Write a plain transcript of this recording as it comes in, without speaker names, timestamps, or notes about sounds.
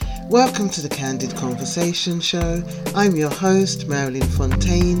Welcome to the Candid Conversation Show. I'm your host, Marilyn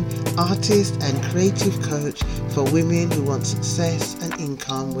Fontaine, artist and creative coach for women who want success and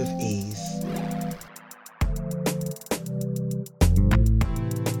income with ease.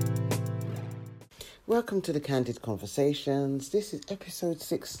 Welcome to the Candid Conversations. This is episode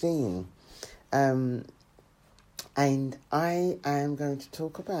 16. And I am going to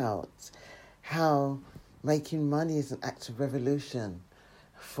talk about how making money is an act of revolution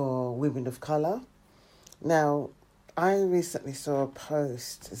for women of colour. Now, I recently saw a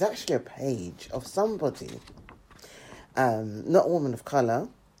post, it's actually a page of somebody, not a woman of colour,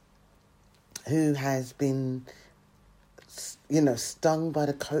 who has been, stung by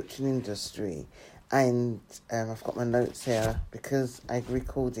the coaching industry. And I've got my notes here because I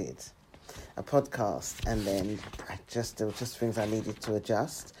recorded a podcast and then there were just things I needed to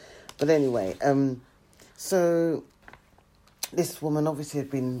adjust. But anyway, so this woman obviously had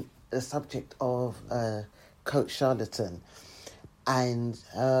been the subject of Coach Charlatan, and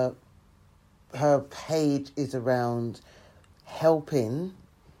her page is around helping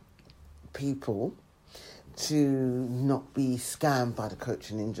people to not be scammed by the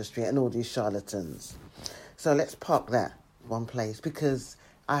coaching industry and all these charlatans. So let's park that one place, because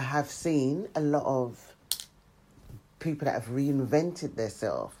I have seen a lot of people that have reinvented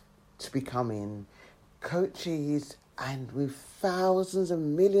themselves to becoming coaches and with thousands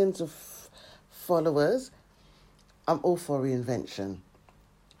and millions of followers. I'm all for reinvention.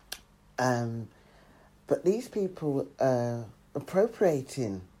 But these people are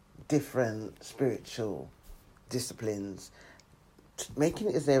appropriating different spiritual disciplines, making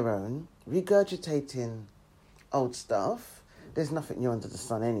it as their own, regurgitating old stuff. There's nothing new under the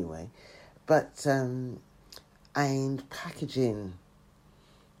sun anyway. But, and packaging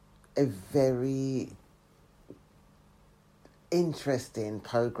a very interesting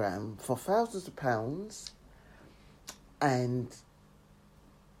program for thousands of pounds, and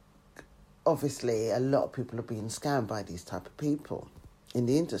obviously a lot of people are being scammed by these type of people in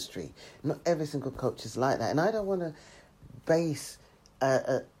the industry. Not every single coach is like that, and I don't want to base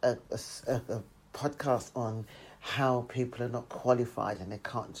a podcast on how people are not qualified and they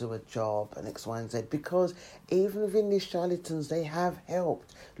can't do a job and X, Y, and Z, because even within these charlatans, they have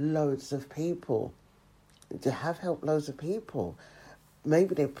helped loads of people.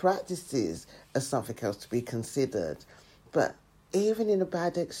 Maybe their practices are something else to be considered. But even in a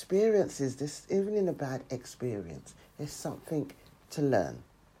bad experience, there's something to learn.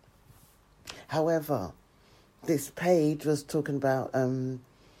 However, this page was talking about,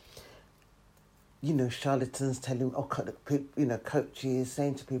 charlatans telling, coaches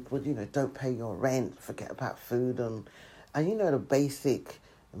saying to people, don't pay your rent, forget about food, and the basic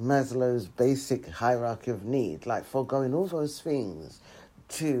Maslow's basic hierarchy of need, like foregoing all those things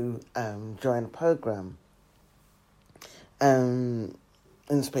to join a program, and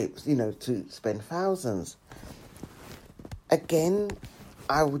to spend thousands. Again,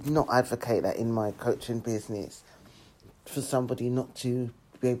 I would not advocate that in my coaching business, for somebody not to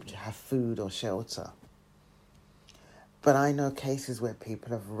be able to have food or shelter. But I know cases where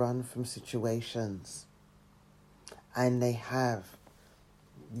people have run from situations and they have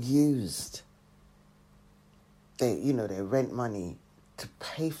used their rent money to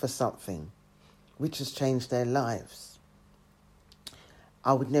pay for something which has changed their lives.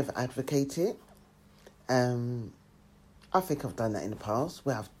 I would never advocate it. I think I've done that in the past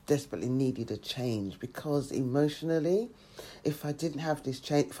where I've desperately needed a change, because emotionally, if I didn't have this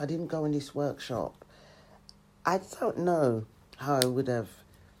change, if I didn't go in this workshop, I don't know how I would have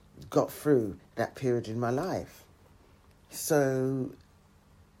got through that period in my life. So,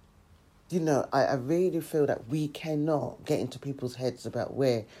 I really feel that we cannot get into people's heads about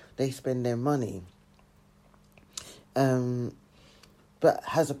where they spend their money. But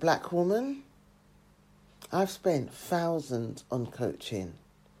as a black woman, I've spent thousands on coaching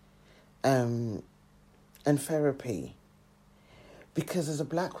and therapy, because as a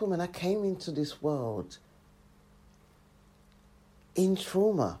black woman, I came into this world in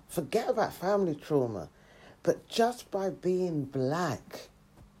trauma. Forget about family trauma, but just by being black,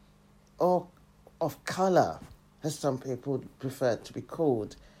 or of colour, as some people prefer to be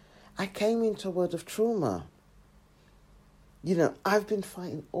called, I came into a world of trauma. I've been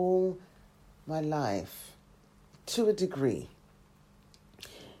fighting all my life, to a degree,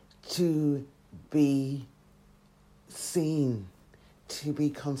 to be seen, to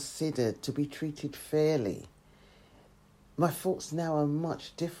be considered, to be treated fairly. My thoughts now are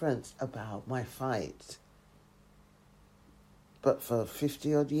much different about my fight. But for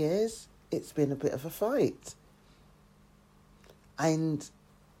 50 odd years, it's been a bit of a fight. And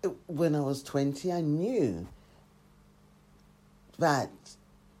when I was 20, I knew that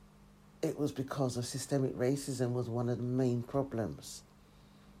it was because of systemic racism was one of the main problems.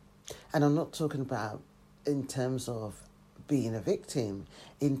 And I'm not talking about in terms of being a victim,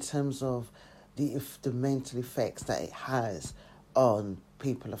 in terms of the mental effects that it has on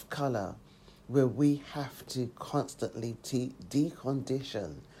people of colour, where we have to constantly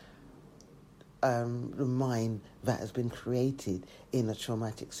decondition the mind that has been created in a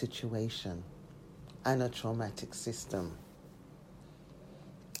traumatic situation and a traumatic system.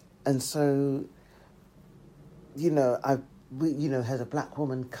 And so, as a black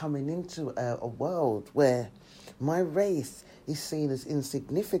woman coming into a world where my race is seen as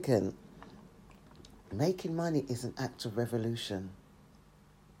insignificant, making money is an act of revolution.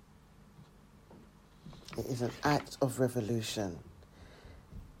 It is an act of revolution.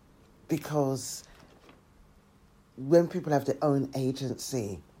 Because when people have their own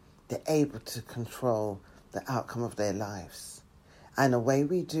agency, they're able to control the outcome of their lives. And the way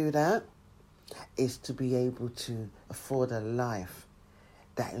we do that is to be able to afford a life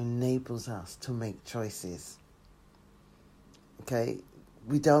that enables us to make choices. Okay?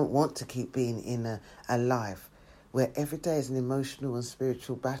 We don't want to keep being in a life where every day is an emotional and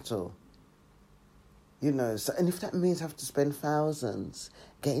spiritual battle. And if that means I have to spend thousands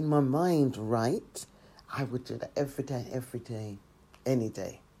getting my mind right, I would do that every day, any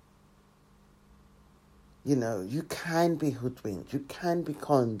day. You can be hoodwinked, you can be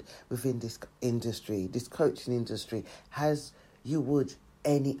conned within this industry, this coaching industry, as you would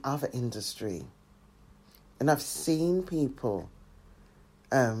any other industry. And I've seen people,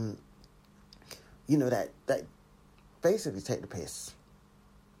 that basically take the piss.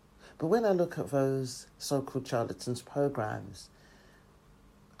 But when I look at those so-called charlatans programs,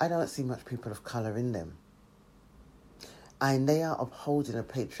 I don't see much people of colour in them. And they are upholding a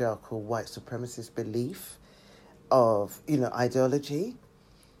patriarchal white supremacist belief of, ideology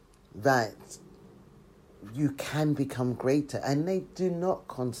that you can become greater. And they do not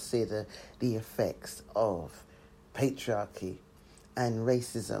consider the effects of patriarchy and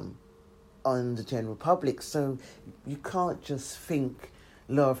racism on the general public. So you can't just think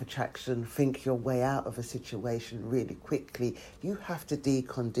law of attraction, think your way out of a situation really quickly. You have to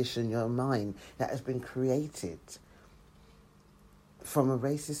decondition your mind that has been created from a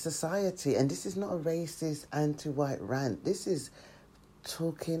racist society. And this is not a racist anti-white rant. This is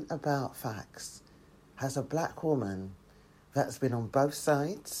talking about facts. As a black woman that's been on both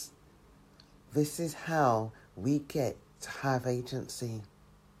sides, this is how we get to have agency.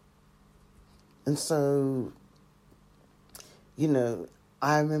 And so,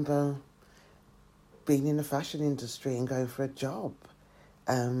 I remember being in the fashion industry and going for a job,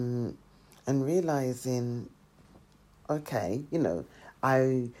 and realising, okay,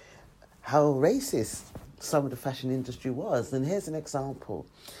 how racist some of the fashion industry was. And here's an example.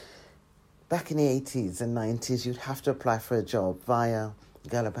 Back in the 80s and 90s, you'd have to apply for a job via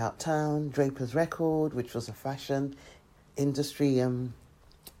Girl About Town, Draper's Record, which was a fashion industry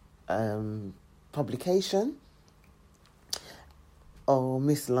publication, or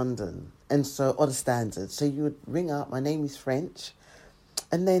Miss London, or the Standard. So you would ring up, my name is French,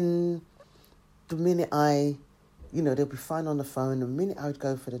 and then the minute they'll be fine on the phone, the minute I would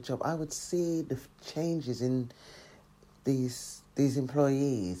go for the job, I would see the changes in these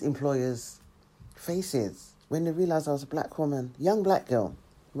employers' faces when they realised I was a black woman, young black girl,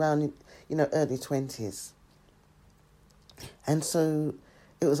 around, early 20s. And so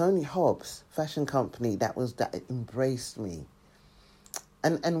it was only Hobbs Fashion Company that embraced me.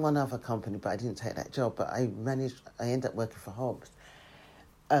 And one other company, but I didn't take that job. But I ended up working for Hobbs.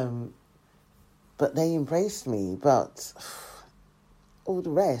 But they embraced me. But all the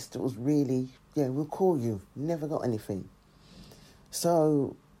rest, it was really, we'll call you. Never got anything.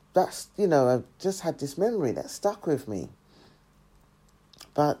 So that's, I've just had this memory that stuck with me.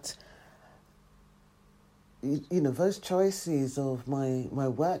 But, those choices of my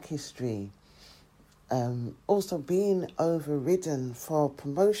work history, also being overridden for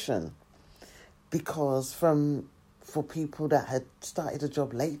promotion, because for people that had started a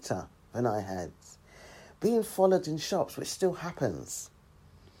job later than I had, being followed in shops, which still happens,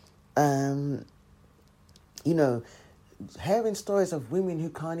 hearing stories of women who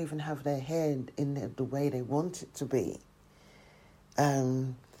can't even have their hair in the way they want it to be,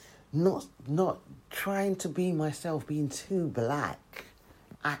 not trying to be myself, being too black,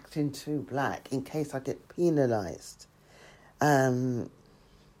 acting too black in case I get penalised. I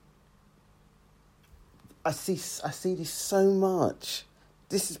see this so much.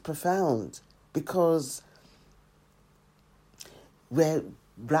 This is profound, because where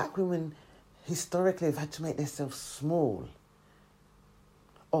Black women historically have had to make themselves small,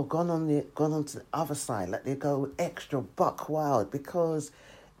 or gone on to the other side, like they go extra buck wild, because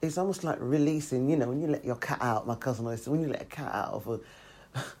it's almost like releasing, when you let your cat out, my cousin always said, when you let a cat out of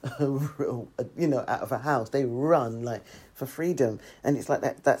out of a house, they run like for freedom. And it's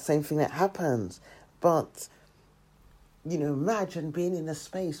like that same thing that happens. But, imagine being in a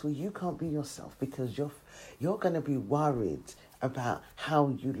space where you can't be yourself because you're going to be worried about how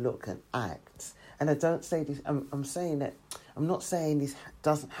you look and act. And I don't say this, I'm saying that, I'm not saying this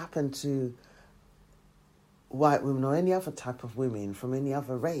doesn't happen to white women or any other type of women from any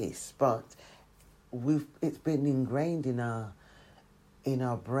other race, but it's been ingrained in our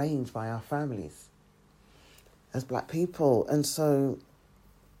brains by our families as black people. And so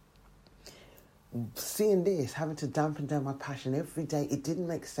seeing this, having to dampen down my passion every day, it didn't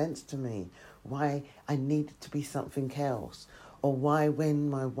make sense to me why I needed to be something else, or why when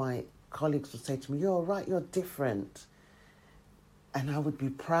my white colleagues would say to me, "You're all right, you're different," and I would be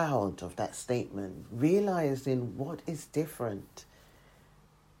proud of that statement, realising what is different,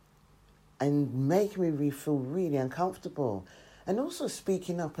 and making me feel really uncomfortable. And also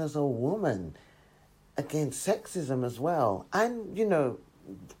speaking up as a woman against sexism as well. And,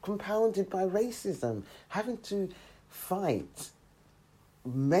 compounded by racism. Having to fight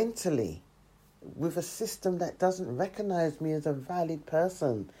mentally with a system that doesn't recognise me as a valid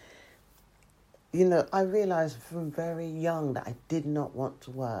person. I realised from very young that I did not want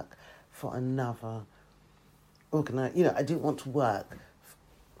to work for another organisation. I didn't want to work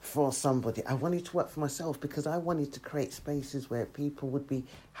for somebody. I wanted to work for myself because I wanted to create spaces where people would be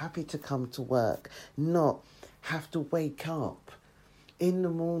happy to come to work, not have to wake up in the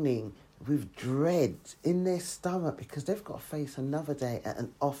morning with dread in their stomach because they've got to face another day at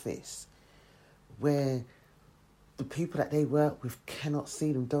an office where the people that they work with cannot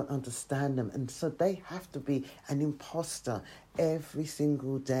see them, don't understand them. And so they have to be an imposter every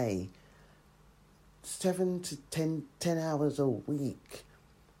single day. 7 to 10 hours a week.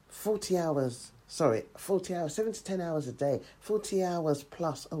 7 to 10 hours a day. 40 hours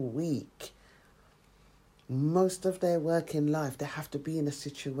plus a week. Most of their working life, they have to be in a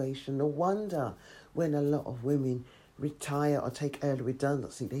situation. No wonder when a lot of women retire or take early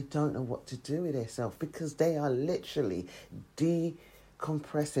redundancy, they don't know what to do with themselves because they are literally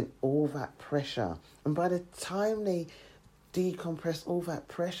decompressing all that pressure. And by the time they decompress all that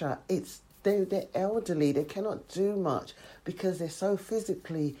pressure, they're elderly. They cannot do much because they're so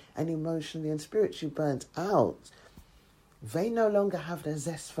physically and emotionally and spiritually burnt out. They no longer have the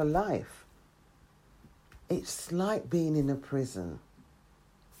zest for life. It's like being in a prison.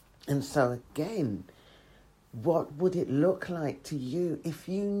 And so again, what would it look like to you if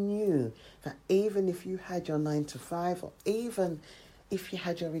you knew that even if you had your 9 to 5, or even if you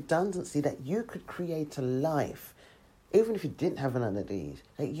had your redundancy, that you could create a life, even if you didn't have none of these,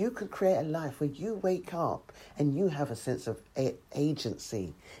 that you could create a life where you wake up and you have a sense of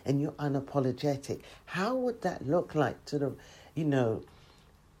agency and you're unapologetic? How would that look like to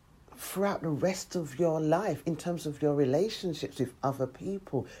throughout the rest of your life in terms of your relationships with other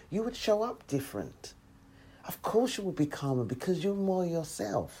people? You would show up different. Of course you will be calmer because you're more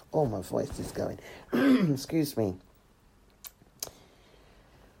yourself. Oh, my voice is going. Excuse me.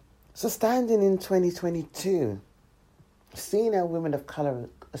 So standing in 2022, seeing how women of colour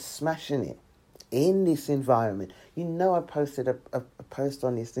are smashing it in this environment. I posted a post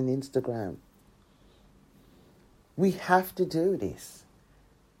on this on Instagram. We have to do this.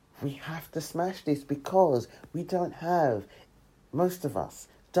 We have to smash this because most of us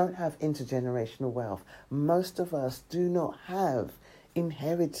don't have intergenerational wealth. Most of us do not have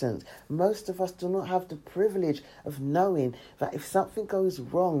inheritance. Most of us do not have the privilege of knowing that if something goes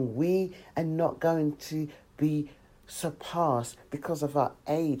wrong, we are not going to be surpassed because of our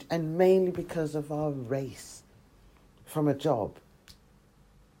age and mainly because of our race from a job.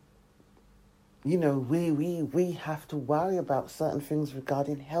 We have to worry about certain things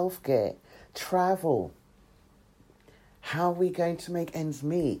regarding healthcare, travel. How are we going to make ends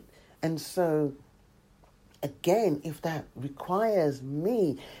meet? And so, again, if that requires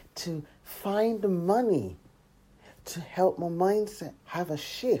me to find the money to help my mindset have a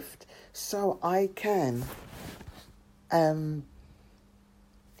shift so I can have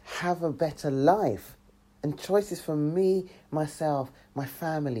a better life and choices for me, myself, my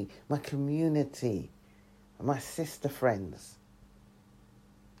family, my community, my sister friends.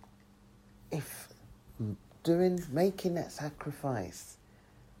 If making that sacrifice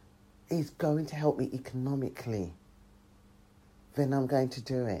is going to help me economically, then I'm going to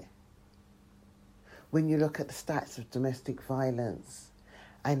do it. When you look at the stats of domestic violence,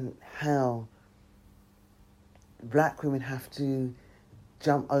 and how black women have to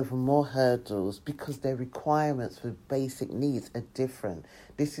jump over more hurdles because their requirements for basic needs are different.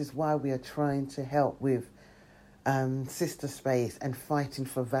 This is why we are trying to help with Sister Space and fighting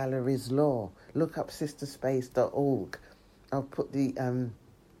for Valerie's Law. Look up sisterspace.org. I'll put the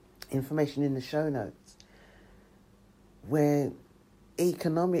information in the show notes. Where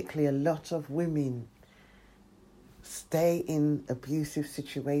economically a lot of women stay in abusive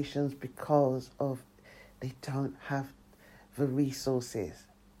situations because of they don't have the resources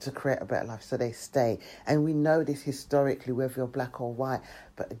to create a better life, so they stay. And we know this historically, whether you're black or white.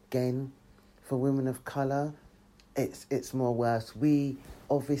 But again, for women of colour, it's more worse. We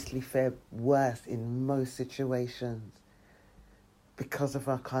obviously fare worse in most situations because of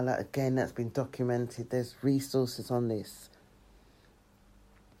our colour. Again, that's been documented. There's resources on this.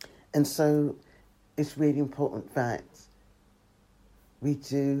 And so it's really important that we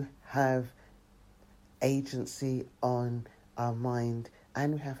do have agency on our mind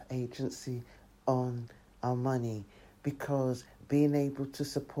and we have agency on our money, because being able to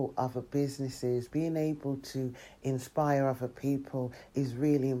support other businesses, being able to inspire other people is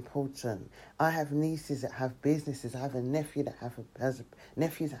really important. I have nieces that have businesses. I have a nephew that has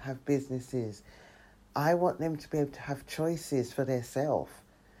nephews that have businesses. I want them to be able to have choices for themselves.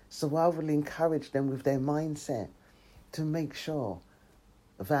 So I will encourage them with their mindset to make sure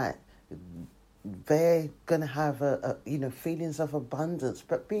that they're going to have feelings of abundance,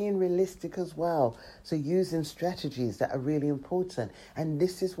 but being realistic as well. So using strategies that are really important. And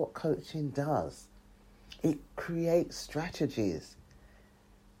this is what coaching does. It creates strategies.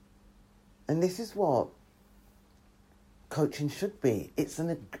 And this is what coaching should be. It's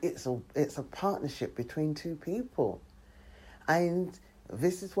a partnership between two people. And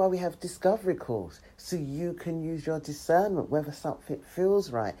this is why we have discovery calls, so you can use your discernment whether something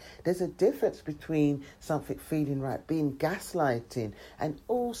feels right. There's a difference between something feeling right, being gaslighting, and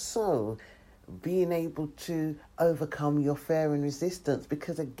also being able to overcome your fear and resistance.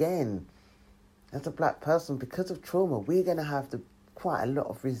 Because again, as a black person, because of trauma, we're going to have quite a lot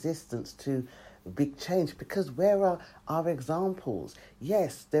of resistance to big change. Because where are our examples?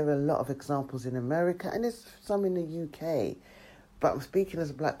 Yes, there are a lot of examples in America, and there's some in the UK. But I'm speaking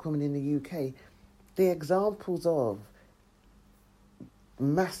as a black woman in the UK, the examples of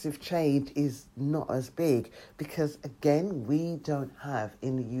massive change is not as big because, again, we don't have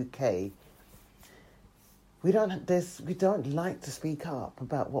in the UK, we don't like to speak up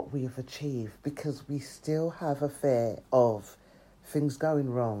about what we have achieved because we still have a fear of things going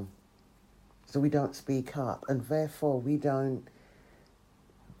wrong. So we don't speak up, and therefore we don't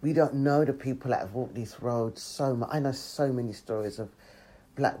know the people that have walked these roads so much. I know so many stories of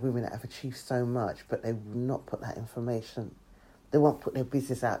black women that have achieved so much, but they will not put that information. They won't put their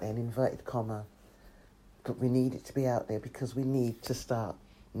business out there in inverted comma. But we need it to be out there because we need to start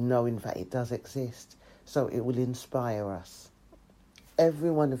knowing that it does exist. So it will inspire us. Every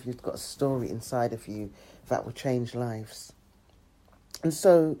one of you's got a story inside of you that will change lives. And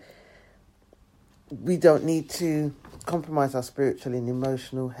so we don't need to compromise our spiritual and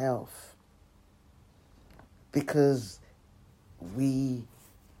emotional health because we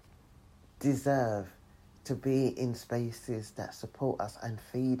deserve to be in spaces that support us and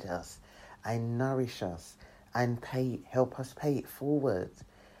feed us and nourish us and help us pay it forward.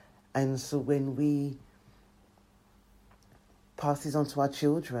 And so when we pass this on to our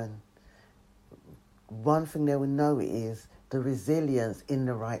children, one thing they will know is the resilience in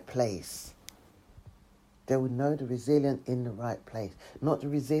the right place. They will know the resilience in the right place, not the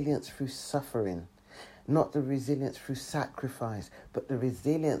resilience through suffering, not the resilience through sacrifice, but the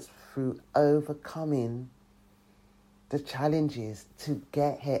resilience through overcoming the challenges to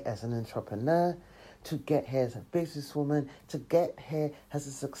get here as an entrepreneur, to get here as a businesswoman, to get here as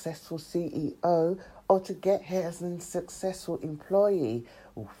a successful CEO, or to get here as a successful employee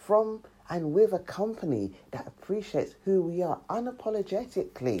from and with a company that appreciates who we are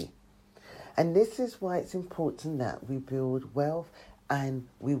unapologetically. And this is why it's important that we build wealth and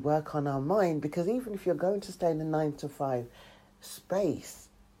we work on our mind, because even if you're going to stay in a 9-to-5 space,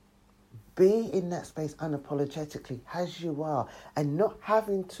 be in that space unapologetically as you are and not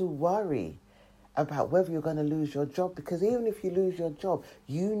having to worry about whether you're going to lose your job, because even if you lose your job,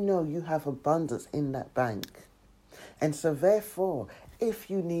 you know you have abundance in that bank. And so therefore, if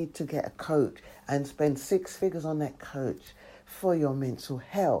you need to get a coach and spend 6 figures on that coach for your mental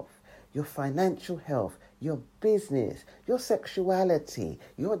health, your financial health, your business, your sexuality,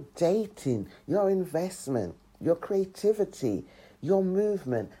 your dating, your investment, your creativity, your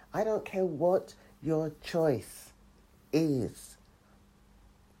movement, I don't care what your choice is,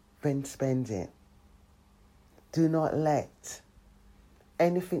 then spend it. Do not let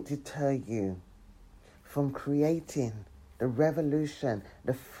anything deter you from creating the revolution,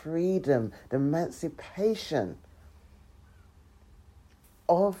 the freedom, the emancipation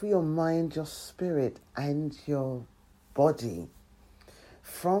of your mind, your spirit, and your body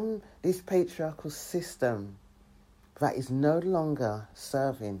from this patriarchal system that is no longer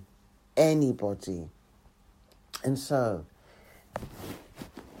serving anybody. And so,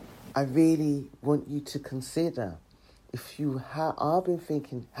 I really want you to consider, if you have been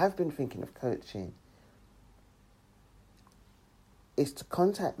thinking of coaching, is to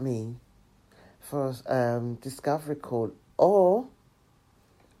contact me for a discovery call, or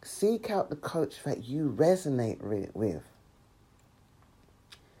seek out the coach that you resonate with.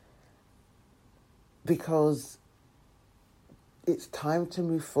 Because it's time to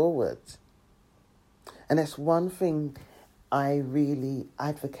move forward. And that's one thing I really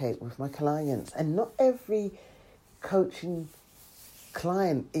advocate with my clients. And not every coaching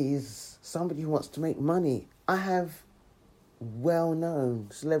client is somebody who wants to make money. I have well-known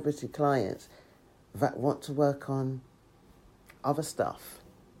celebrity clients that want to work on other stuff.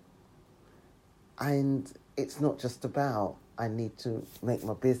 And it's not just about, I need to make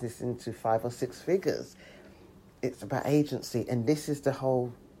my business into 5 or 6 figures. It's about agency. And this is the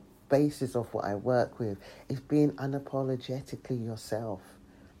whole basis of what I work with, is being unapologetically yourself.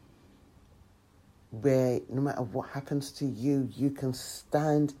 Where no matter what happens to you, you can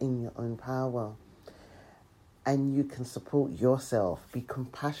stand in your own power. And you can support yourself, be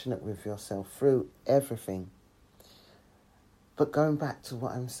compassionate with yourself through everything. But going back to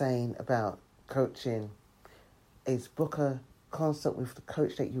what I'm saying about coaching, is book a consult with the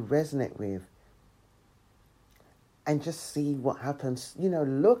coach that you resonate with and just see what happens.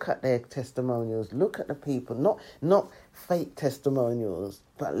 Look at their testimonials, look at the people, not fake testimonials,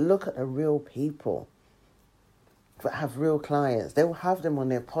 but look at the real people that have real clients. They will have them on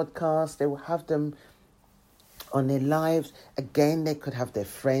their podcast, they will have them on their lives. Again, they could have their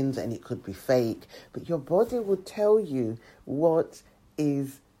friends and it could be fake, but your body will tell you what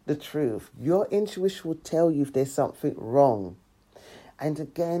is the truth. Your intuition will tell you if there's something wrong. And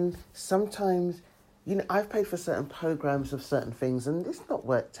again, sometimes, I've paid for certain programs of certain things and it's not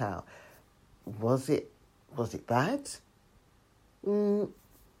worked out. Was it bad? It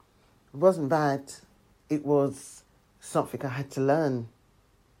wasn't bad. It was something I had to learn.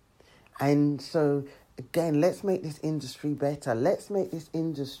 And so, again, let's make this industry better. Let's make this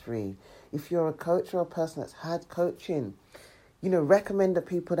industry, if you're a coach or a person that's had coaching, recommend the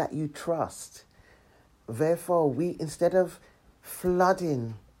people that you trust. Therefore, instead of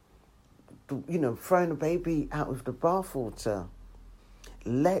flooding, throwing the baby out with the bathwater,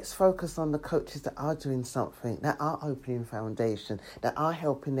 let's focus on the coaches that are doing something, that are opening foundation, that are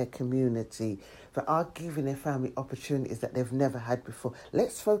helping their community, that are giving their family opportunities that they've never had before.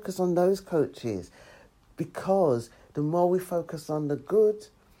 Let's focus on those coaches, because the more we focus on the good,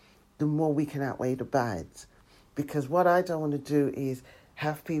 the more we can outweigh the bad. Because what I don't want to do is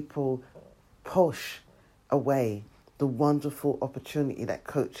have people push away the wonderful opportunity that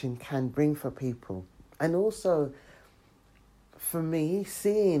coaching can bring for people. And also, for me,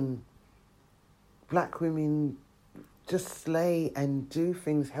 seeing black women just slay and do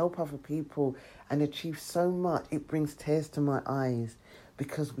things, help other people and achieve so much, it brings tears to my eyes,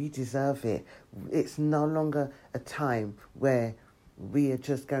 because we deserve it. It's no longer a time where we are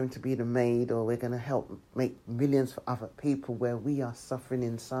just going to be the maid, or we're going to help make millions for other people, where we are suffering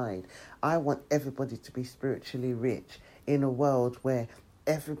inside. I want everybody to be spiritually rich in a world where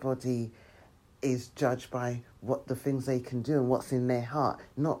everybody is judged by what the things they can do and what's in their heart,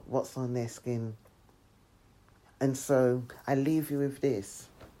 not what's on their skin. And so I leave you with this.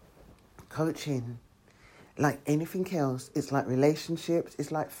 Coaching, like anything else, it's like relationships,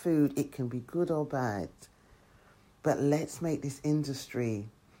 it's like food. It can be good or bad. But let's make this industry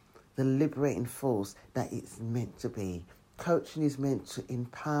the liberating force that it's meant to be. Coaching is meant to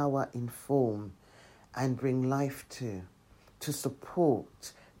empower, inform, and bring life to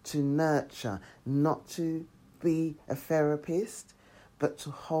support, to nurture, not to be a therapist, but to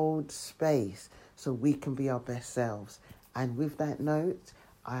hold space so we can be our best selves. And with that note,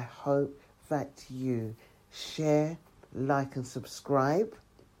 I hope that you share, like, and subscribe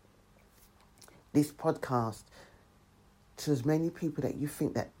this podcast to as many people that you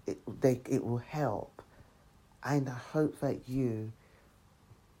think that it will help. And I hope that you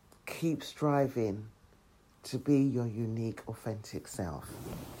keep striving to be your unique, authentic self.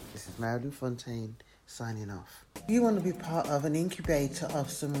 This is Marilyn Fontaine, signing off. You want to be part of an incubator of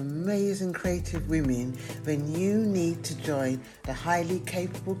some amazing creative women, then you need to join the Highly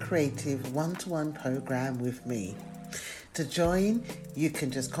Capable Creative one-to-one program with me. To join, you can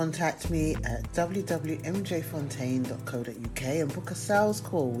just contact me at www.mjfontaine.co.uk and book a sales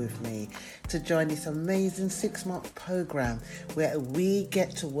call with me to join this amazing 6-month program where we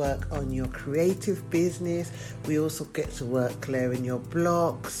get to work on your creative business. We also get to work clearing your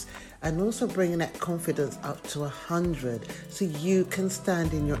blocks and also bringing that confidence up to 100 so you can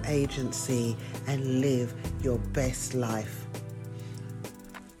stand in your agency and live your best life.